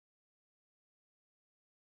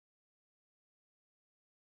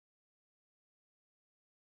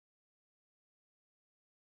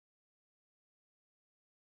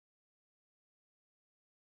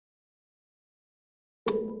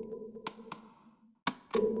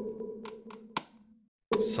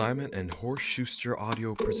Simon and Horst Schuster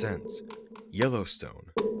Audio presents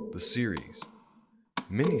Yellowstone, the series,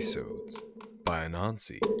 Minisodes by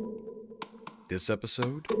Anonsi. This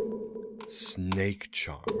episode, Snake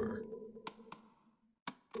Charmer.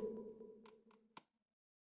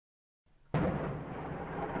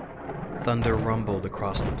 Thunder rumbled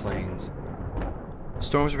across the plains.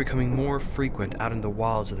 Storms were becoming more frequent out in the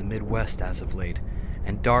wilds of the Midwest as of late,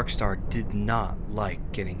 and Darkstar did not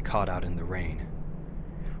like getting caught out in the rain.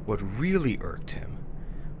 What really irked him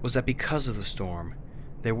was that because of the storm,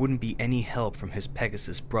 there wouldn't be any help from his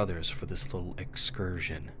Pegasus brothers for this little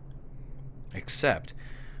excursion. Except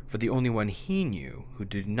for the only one he knew who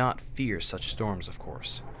did not fear such storms, of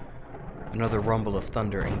course. Another rumble of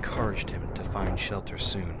thunder encouraged him to find shelter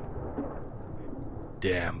soon.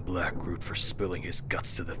 Damn Blackroot for spilling his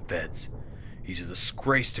guts to the feds. He's a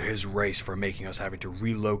disgrace to his race for making us having to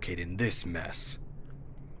relocate in this mess.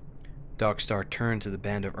 Darkstar turned to the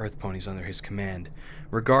band of earth ponies under his command,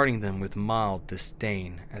 regarding them with mild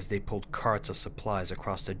disdain as they pulled carts of supplies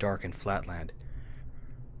across the darkened flatland.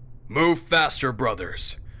 Move faster,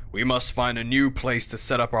 brothers! We must find a new place to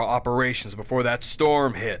set up our operations before that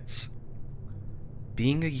storm hits!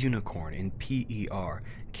 Being a unicorn in PER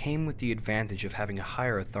came with the advantage of having a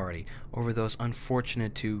higher authority over those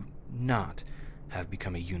unfortunate to not have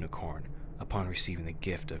become a unicorn upon receiving the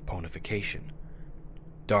gift of ponification.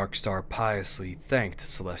 Darkstar piously thanked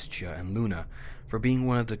Celestia and Luna for being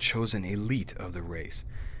one of the chosen elite of the race,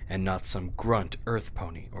 and not some grunt earth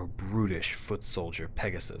pony or brutish foot soldier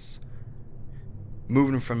Pegasus.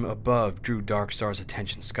 Moving from above drew Darkstar's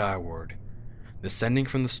attention skyward. Descending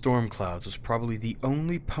from the storm clouds was probably the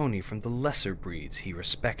only pony from the lesser breeds he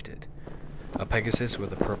respected. A Pegasus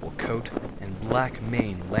with a purple coat and black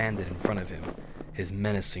mane landed in front of him, his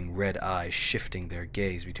menacing red eyes shifting their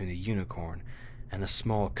gaze between the unicorn and a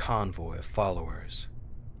small convoy of followers.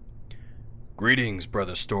 Greetings,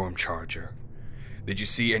 Brother Stormcharger. Did you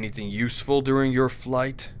see anything useful during your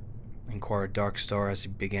flight? Inquired Darkstar as he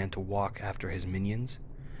began to walk after his minions.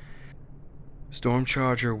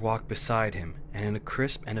 Stormcharger walked beside him, and in a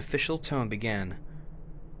crisp and official tone began,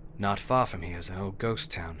 Not far from here is an old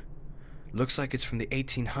ghost town. Looks like it's from the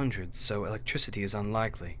 1800s, so electricity is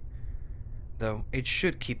unlikely. Though it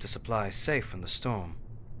should keep the supplies safe from the storm.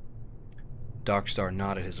 Darkstar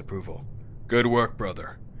nodded his approval. Good work,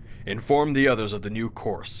 brother. Inform the others of the new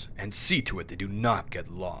course, and see to it they do not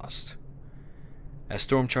get lost. As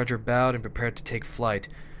Stormcharger bowed and prepared to take flight,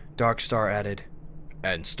 Darkstar added,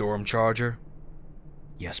 And Stormcharger?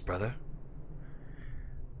 Yes, brother.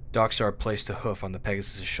 Darkstar placed a hoof on the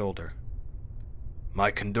Pegasus' shoulder.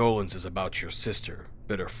 My condolences about your sister,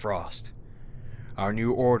 Bitter Frost. Our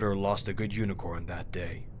new order lost a good unicorn that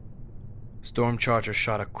day. Stormcharger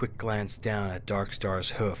shot a quick glance down at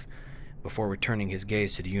Darkstar's hoof before returning his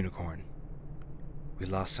gaze to the unicorn. We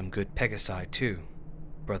lost some good Pegasi too,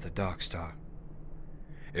 Brother Darkstar.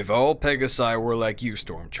 If all Pegasi were like you,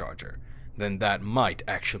 Stormcharger, then that might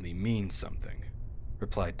actually mean something,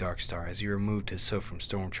 replied Darkstar as he removed his hoof from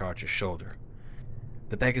Stormcharger's shoulder.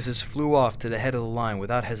 The Pegasus flew off to the head of the line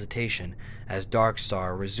without hesitation as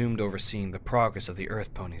Darkstar resumed overseeing the progress of the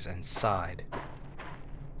Earth Ponies and sighed.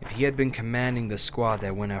 If he had been commanding the squad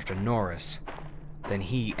that went after Norris, then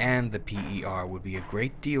he and the PER would be a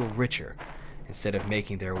great deal richer instead of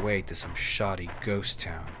making their way to some shoddy ghost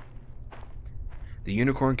town. The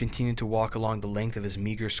unicorn continued to walk along the length of his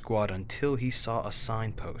meager squad until he saw a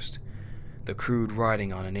signpost, the crude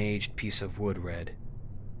writing on an aged piece of wood read,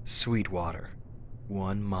 Sweetwater,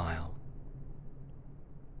 1 mile.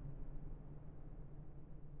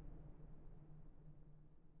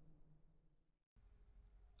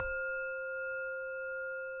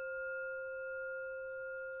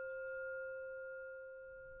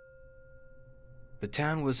 The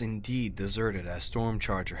town was indeed deserted as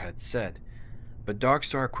Stormcharger had said, but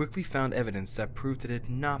Darkstar quickly found evidence that proved it had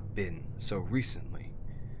not been so recently.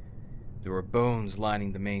 There were bones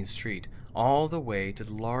lining the main street, all the way to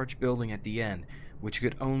the large building at the end, which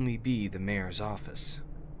could only be the mayor's office.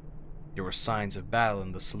 There were signs of battle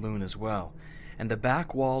in the saloon as well, and the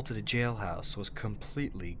back wall to the jailhouse was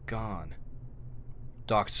completely gone.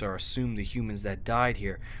 Darkstar assumed the humans that died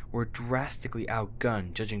here were drastically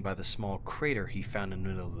outgunned, judging by the small crater he found in the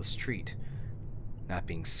middle of the street. That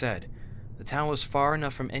being said, the town was far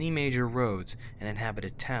enough from any major roads and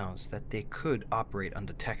inhabited towns that they could operate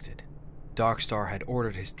undetected. Darkstar had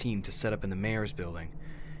ordered his team to set up in the mayor's building,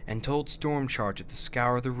 and told Stormcharger to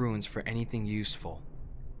scour the ruins for anything useful.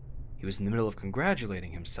 He was in the middle of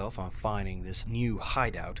congratulating himself on finding this new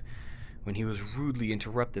hideout when he was rudely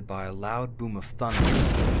interrupted by a loud boom of thunder.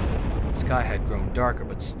 The sky had grown darker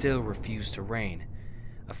but still refused to rain.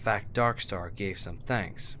 a fact Darkstar gave some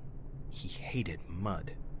thanks. He hated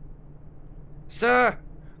mud. "Sir,"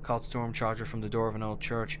 called Stormcharger from the door of an old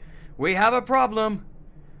church, "we have a problem."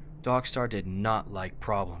 Darkstar did not like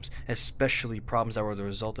problems, especially problems that were the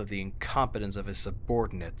result of the incompetence of his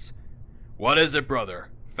subordinates. "What is it, brother?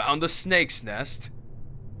 Found the snake's nest?"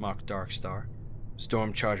 mocked Darkstar.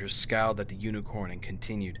 Stormcharger scowled at the unicorn and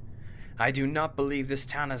continued, "I do not believe this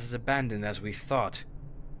town is as abandoned as we thought."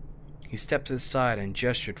 He stepped to the side and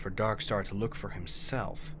gestured for Darkstar to look for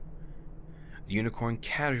himself. The unicorn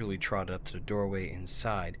casually trotted up to the doorway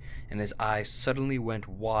inside, and his eyes suddenly went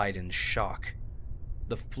wide in shock.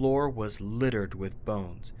 The floor was littered with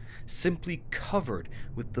bones, simply covered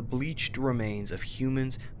with the bleached remains of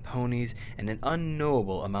humans, ponies, and an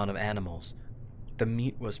unknowable amount of animals. The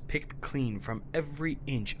meat was picked clean from every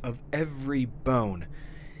inch of every bone,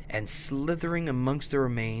 and slithering amongst the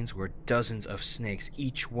remains were dozens of snakes,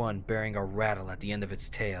 each one bearing a rattle at the end of its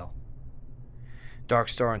tail.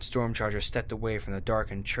 Darkstar and Stormcharger stepped away from the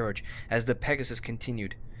darkened church as the Pegasus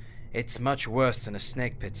continued, "It's much worse than a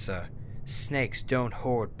snake pit, sir. Snakes don't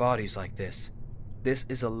hoard bodies like this. This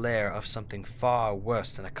is a lair of something far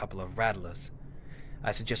worse than a couple of rattlers.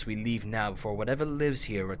 I suggest we leave now before whatever lives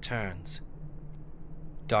here returns."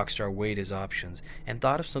 Darkstar weighed his options and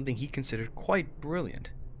thought of something he considered quite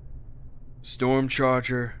brilliant.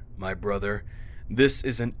 "Stormcharger, my brother, this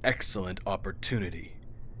is an excellent opportunity.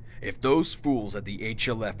 If those fools at the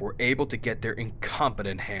HLF were able to get their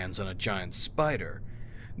incompetent hands on a giant spider,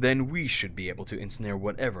 then we should be able to ensnare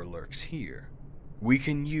whatever lurks here. We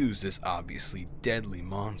can use this obviously deadly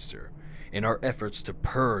monster in our efforts to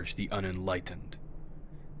purge the unenlightened."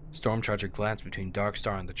 Stormcharger glanced between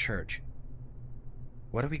Darkstar and the church.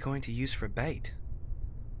 "What are we going to use for bait?"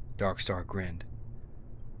 Darkstar grinned.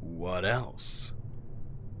 "What else?"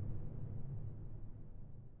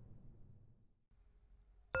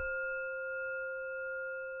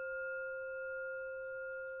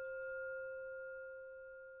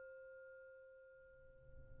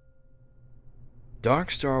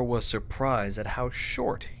 Darkstar was surprised at how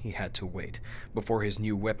short he had to wait before his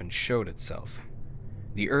new weapon showed itself.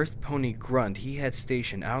 The earth pony grunt he had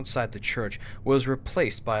stationed outside the church was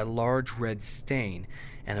replaced by a large red stain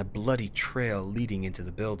and a bloody trail leading into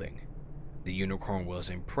the building. The unicorn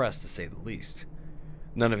was impressed, to say the least.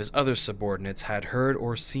 None of his other subordinates had heard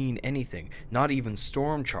or seen anything, not even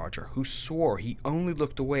Stormcharger, who swore he only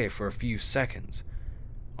looked away for a few seconds.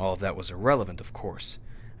 All of that was irrelevant, of course,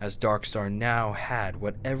 as Darkstar now had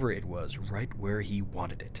whatever it was right where he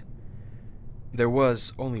wanted it. There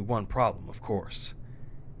was only one problem, of course: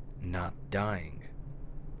 not dying.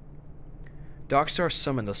 Darkstar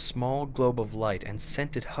summoned a small globe of light and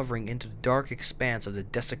sent it hovering into the dark expanse of the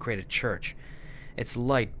desecrated church. Its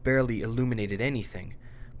light barely illuminated anything,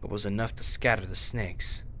 but was enough to scatter the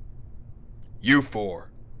snakes. "You four,"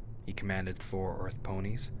 he commanded the 4 earth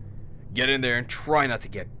ponies. "Get in there and try not to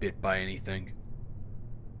get bit by anything."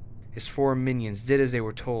 His 4 minions did as they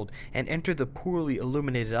were told and entered the poorly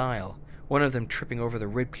illuminated aisle, one of them tripping over the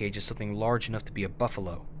ribcage of something large enough to be a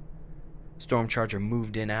buffalo. Stormcharger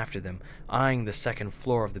moved in after them, eyeing the second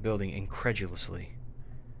floor of the building incredulously.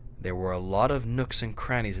 There were a lot of nooks and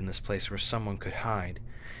crannies in this place where someone could hide,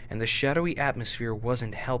 and the shadowy atmosphere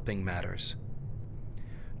wasn't helping matters.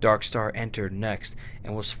 Darkstar entered next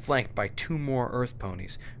and was flanked by 2 more earth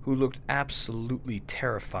ponies who looked absolutely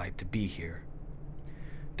terrified to be here.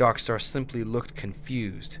 Darkstar simply looked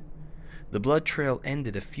confused. The blood trail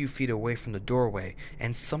ended a few feet away from the doorway,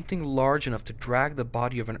 and something large enough to drag the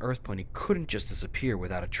body of an earth pony couldn't just disappear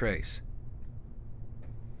without a trace.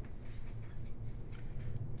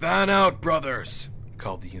 "Fan out, brothers!"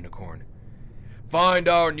 called the unicorn. "Find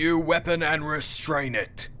our new weapon and restrain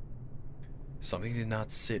it!" Something did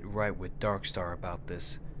not sit right with Darkstar about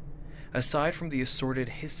this. Aside from the assorted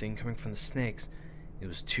hissing coming from the snakes, it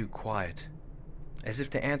was too quiet. As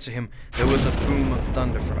if to answer him, there was a boom of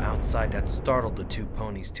thunder from outside that startled the 2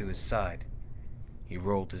 ponies to his side. He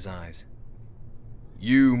rolled his eyes.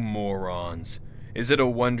 "You morons! Is it a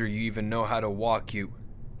wonder you even know how to walk, you—"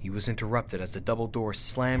 He was interrupted as the double door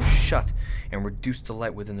slammed shut and reduced the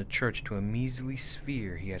light within the church to a measly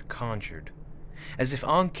sphere he had conjured. As if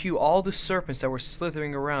on cue, all the serpents that were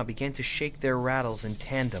slithering around began to shake their rattles in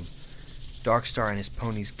tandem. Darkstar and his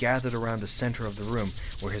ponies gathered around the center of the room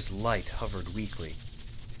where his light hovered weakly.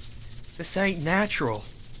 "This ain't natural,"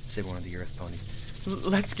 said one of the earth ponies.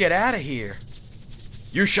 "Let's get out of here."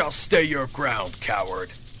 "You shall stay your ground,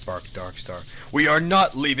 coward," barked Darkstar. "We are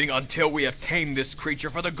not leaving until we have tamed this creature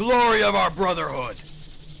for the glory of our brotherhood."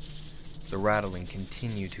 The rattling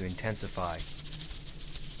continued to intensify.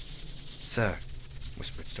 "Sir,"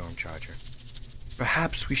 whispered Stormcharger,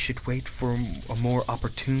 Perhaps we should wait for a more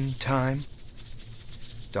opportune time?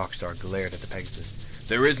 Darkstar glared at the Pegasus.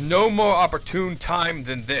 There is no more opportune time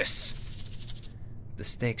than this! The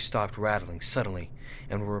snakes stopped rattling suddenly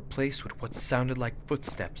and were replaced with what sounded like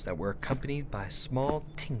footsteps that were accompanied by a small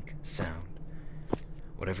tink sound.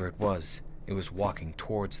 Whatever it was walking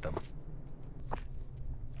towards them.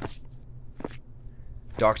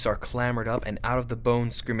 Darkstar clambered up and out of the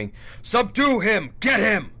bones, screaming, "Subdue him! Get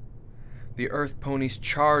him!" The earth ponies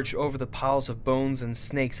charged over the piles of bones and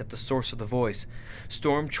snakes at the source of the voice.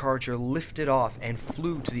 Stormcharger lifted off and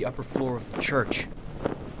flew to the upper floor of the church.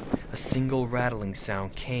 A single rattling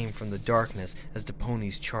sound came from the darkness as the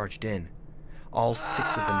ponies charged in. All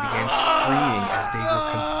 6 of them began screaming as they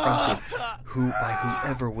were confronted by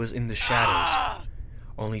whoever was in the shadows,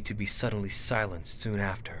 only to be suddenly silenced soon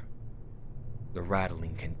after. The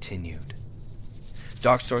rattling continued.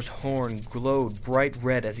 Darkstar's horn glowed bright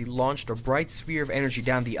red as he launched a bright sphere of energy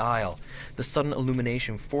down the aisle. The sudden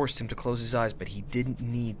illumination forced him to close his eyes, but he didn't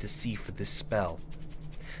need to see for this spell.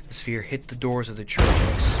 The sphere hit the doors of the church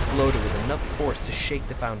and exploded with enough force to shake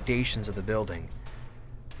the foundations of the building.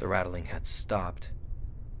 The rattling had stopped.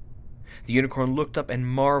 The unicorn looked up and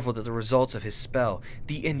marveled at the results of his spell.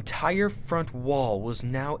 The entire front wall was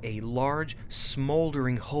now a large,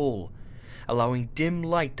 smoldering hole, allowing dim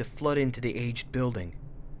light to flood into the aged building.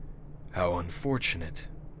 How unfortunate,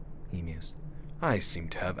 he mused. I seem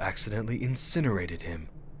to have accidentally incinerated him.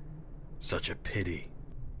 Such a pity.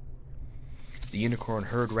 The unicorn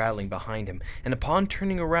heard rattling behind him, and upon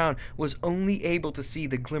turning around was only able to see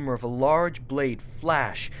the glimmer of a large blade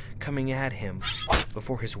flash coming at him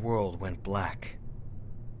before his world went black.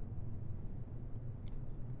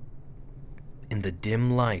 In the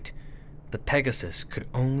dim light, the Pegasus could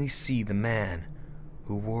only see the man,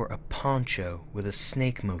 who wore a poncho with a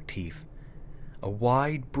snake motif, a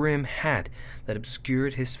wide brim hat that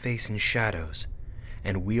obscured his face in shadows,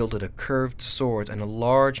 and wielded a curved sword and a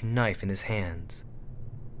large knife in his hands.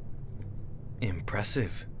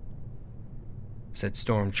 Impressive, said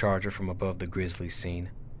Stormcharger from above the grisly scene.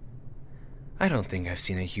 I don't think I've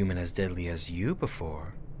seen a human as deadly as you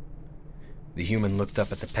before. The human looked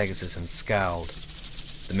up at the Pegasus and scowled.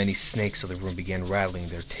 The many snakes of the room began rattling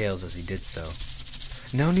their tails as he did so.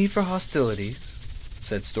 No need for hostilities,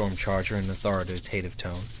 said Stormcharger in an authoritative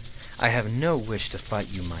tone. I have no wish to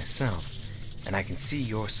fight you myself, and I can see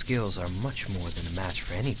your skills are much more than a match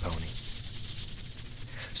for any pony.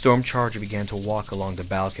 Stormcharger began to walk along the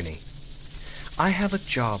balcony. I have a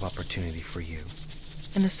job opportunity for you.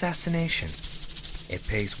 An assassination. It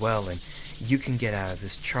pays well, and you can get out of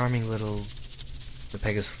this charming little... The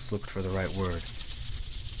Pegasus looked for the right word.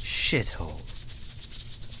 Shithole.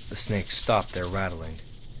 The snakes stopped their rattling.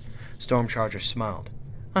 Stormcharger smiled.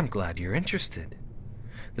 I'm glad you're interested.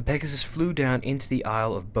 The Pegasus flew down into the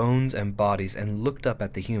aisle of bones and bodies and looked up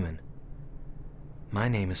at the human. My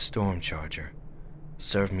name is Stormcharger.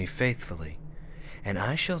 Serve me faithfully, and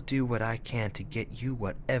I shall do what I can to get you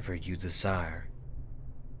whatever you desire.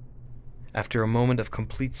 After a moment of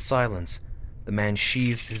complete silence, the man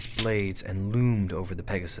sheathed his blades and loomed over the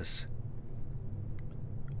Pegasus.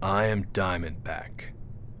 I am Diamondback,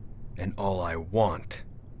 and all I want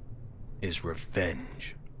is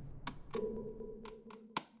revenge.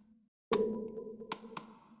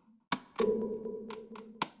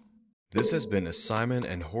 This has been a Simon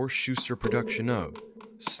and Horst Schuster production of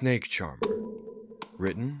Snake Charmer,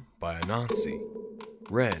 written by Anonsi,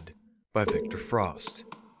 read by Victor Frost.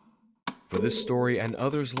 For this story and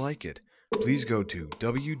others like it, please go to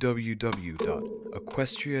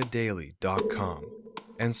www.equestriadaily.com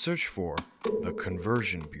and search for The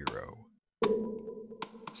Conversion Bureau.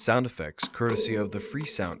 Sound effects courtesy of the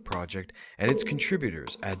Freesound Project and its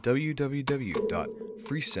contributors at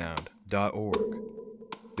www.freesound.org.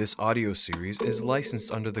 This audio series is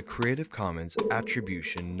licensed under the Creative Commons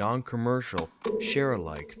Attribution Non-Commercial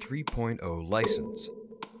Share-alike 3.0 license.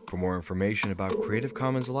 For more information about Creative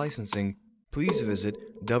Commons licensing, please visit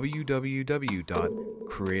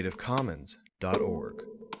www.creativecommons.org.